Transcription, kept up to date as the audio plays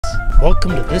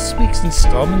Welcome to this week's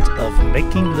installment of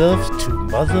Making Love to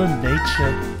Mother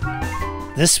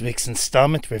Nature. This week's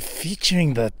installment, we're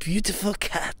featuring the beautiful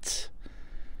cat.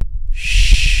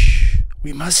 Shh,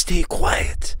 we must stay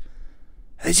quiet.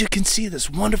 As you can see, this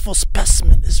wonderful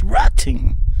specimen is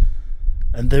rotting.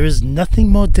 And there is nothing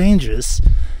more dangerous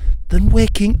than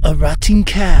waking a rotting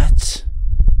cat.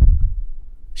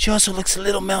 She also looks a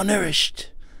little malnourished.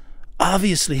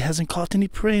 Obviously hasn't caught any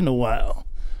prey in a while.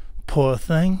 Poor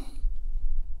thing.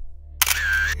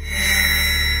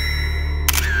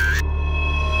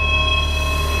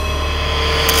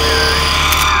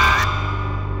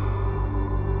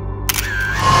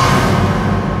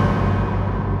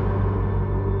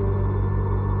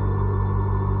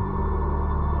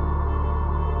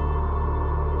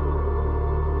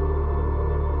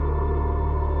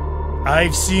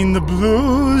 I've seen the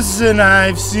blues and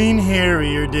I've seen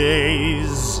hairier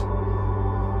days.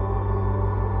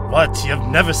 What, you've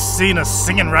never seen a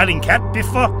singing riding cat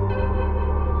before?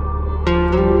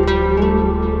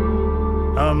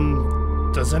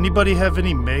 Does anybody have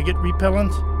any maggot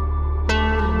repellent?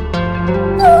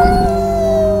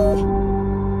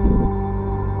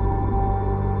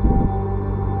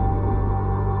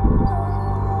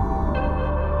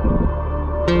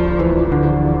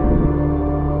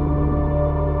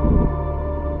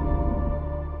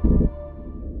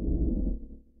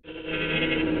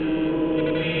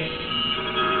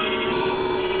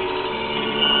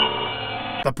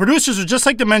 The producers would just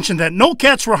like to mention that no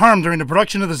cats were harmed during the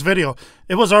production of this video.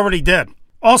 It was already dead.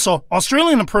 Also,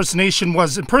 Australian impersonation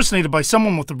was impersonated by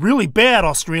someone with a really bad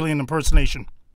Australian impersonation.